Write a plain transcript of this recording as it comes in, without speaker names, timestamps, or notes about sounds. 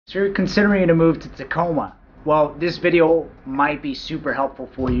So you're considering a move to Tacoma. Well, this video might be super helpful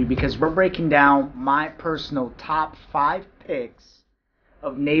for you because we're breaking down my personal top 5 picks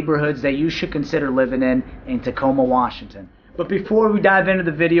of neighborhoods that you should consider living in Tacoma, Washington. But before we dive into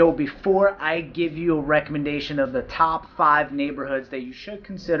the video, before I give you a recommendation of the top 5 neighborhoods that you should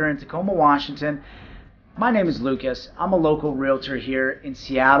consider in Tacoma, Washington, my name is Lucas. I'm a local realtor here in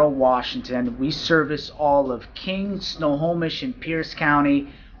Seattle, Washington. We service all of King, Snohomish, and Pierce County,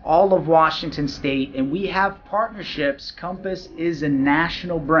 all of Washington State, and we have partnerships. Compass is a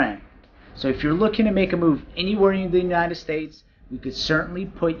national brand. So if you're looking to make a move anywhere in the United States, we could certainly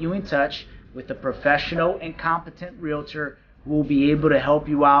put you in touch with a professional and competent realtor who will be able to help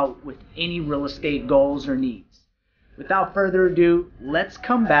you out with any real estate goals or needs. Without further ado, let's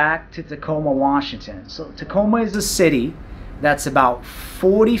come back to Tacoma, Washington. So Tacoma is a city that's about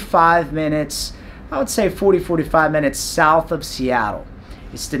 45 minutes, I would say 45 minutes south of Seattle.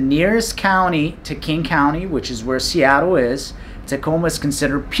 It's the nearest county to King County, which is where Seattle is. Tacoma is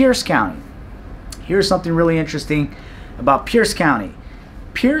considered Pierce County. Here's something really interesting about Pierce County.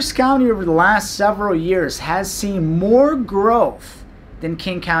 Pierce County over the last several years has seen more growth than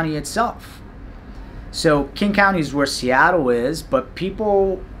King County itself. So King County is where Seattle is, but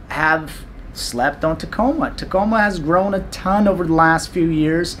people have slept on Tacoma. Tacoma has grown a ton over the last few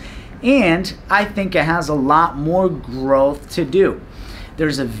years, and I think it has a lot more growth to do.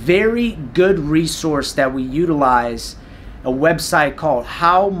 There's a very good resource that we utilize, a website called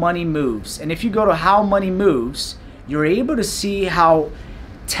How Money Moves. And if you go to How Money Moves, you're able to see how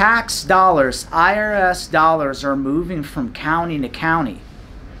tax dollars, IRS dollars, are moving from county to county.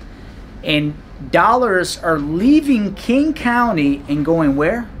 And dollars are leaving King County and going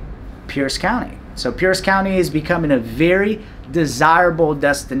where? Pierce County. So Pierce County is becoming a very desirable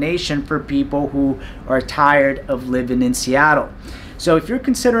destination for people who are tired of living in Seattle. So if you're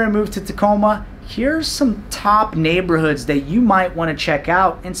considering a move to Tacoma, here's some top neighborhoods that you might want to check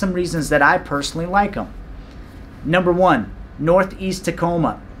out and some reasons that I personally like them. Number 1, Northeast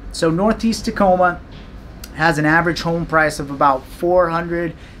Tacoma. So Northeast Tacoma has an average home price of about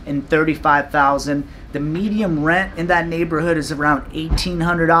 $435,000. The median rent in that neighborhood is around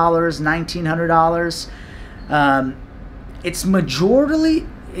 $1,800, $1,900.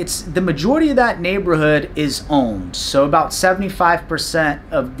 The majority of that neighborhood is owned. So about 75%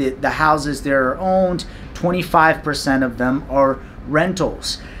 of the houses there are owned, 25% of them are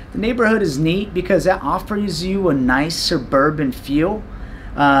rentals. The neighborhood is neat because it offers you a nice suburban feel.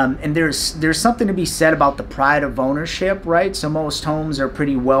 And there's something to be said about the pride of ownership, right? So most homes are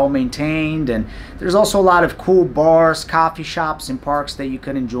pretty well maintained, and there's also a lot of cool bars, coffee shops, and parks that you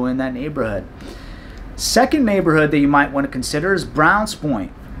can enjoy in that neighborhood. Second neighborhood that you might want to consider is Browns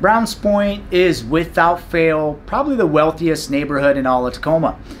Point. Browns Point is, without fail, probably the wealthiest neighborhood in all of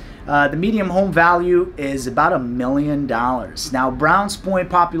Tacoma. The median home value is about $1 million. Now, Browns Point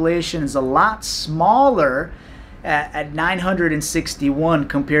population is a lot smaller at 961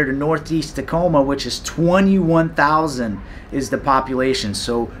 compared to Northeast Tacoma, which is 21,000 is the population.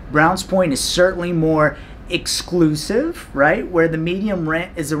 So Browns Point is certainly more exclusive, right? Where the median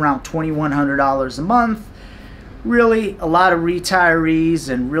rent is around $2,100 a month. Really a lot of retirees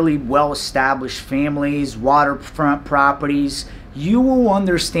and really well-established families, waterfront properties. You will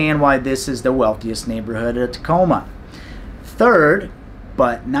understand why this is the wealthiest neighborhood of Tacoma. Third,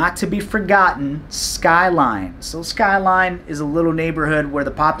 but not to be forgotten, Skyline. So Skyline is a little neighborhood where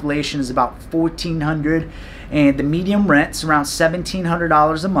the population is about 1,400 and the median rent's around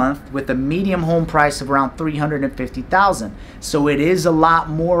 $1,700 a month with a median home price of around $350,000. So it is a lot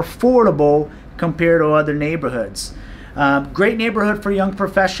more affordable compared to other neighborhoods. Great neighborhood for young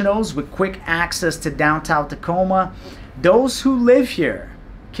professionals with quick access to downtown Tacoma. Those who live here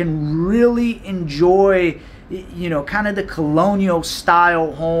can really enjoy, you know, kind of the colonial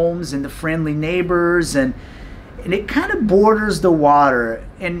style homes and the friendly neighbors, and it kind of borders the water,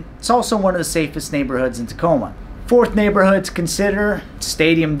 and it's also one of the safest neighborhoods in Tacoma. Fourth neighborhood to consider,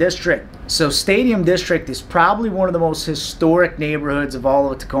 Stadium District. So Stadium District is probably one of the most historic neighborhoods of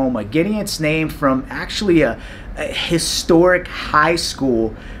all of Tacoma, getting its name from actually a historic high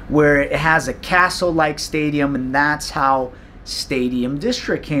school where it has a castle-like stadium, and that's how Stadium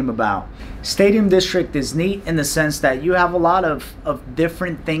District came about. Stadium District is neat in the sense that you have a lot of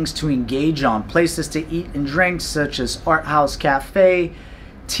different things to engage on, places to eat and drink such as Art House Cafe,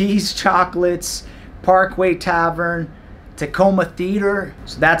 Teas Chocolates, Parkway Tavern, Tacoma Theater.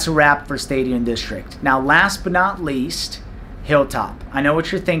 So that's a wrap for Stadium District. Now last but not least, Hilltop. I know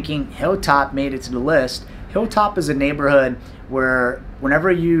what you're thinking, Hilltop made it to the list. Hilltop is a neighborhood where whenever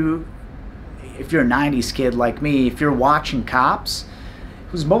if you're a 90s kid like me, if you're watching Cops,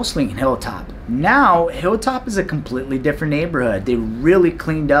 was mostly in Hilltop. Now, Hilltop is a completely different neighborhood. They really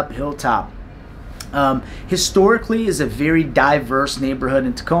cleaned up Hilltop. Historically is a very diverse neighborhood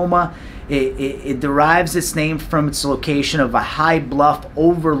in Tacoma. It derives its name from its location of a high bluff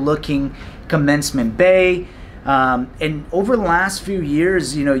overlooking Commencement Bay. And over the last few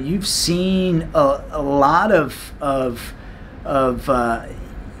years, you know, you've seen a lot of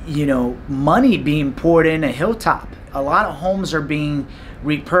you know, money being poured into Hilltop. A lot of homes are being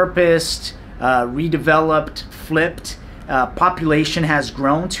repurposed, redeveloped, flipped. Population has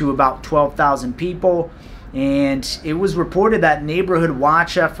grown to about 12,000 people, and it was reported that neighborhood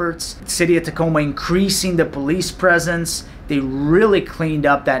watch efforts, City of Tacoma increasing the police presence, they really cleaned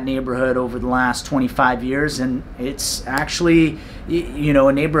up that neighborhood over the last 25 years, and it's actually, you know,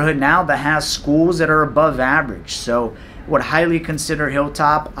 a neighborhood now that has schools that are above average. So would highly consider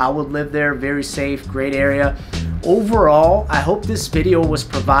Hilltop. I would live there. Very safe, great area. Overall, I hope this video was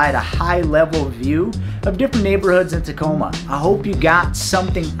provide a high level view of different neighborhoods in Tacoma. I hope you got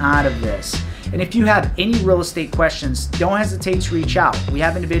something out of this. And if you have any real estate questions, don't hesitate to reach out. We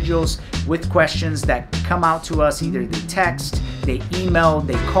have individuals with questions that come out to us. Either they text, they email,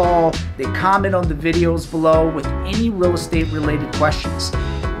 they call, they comment on the videos below with any real estate related questions.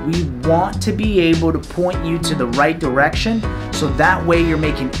 We want to be able to point you to the right direction, so that way you're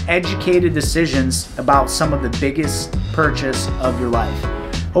making educated decisions about some of the biggest purchase of your life.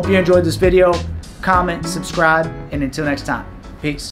 Hope you enjoyed this video. Comment, subscribe, and until next time, peace.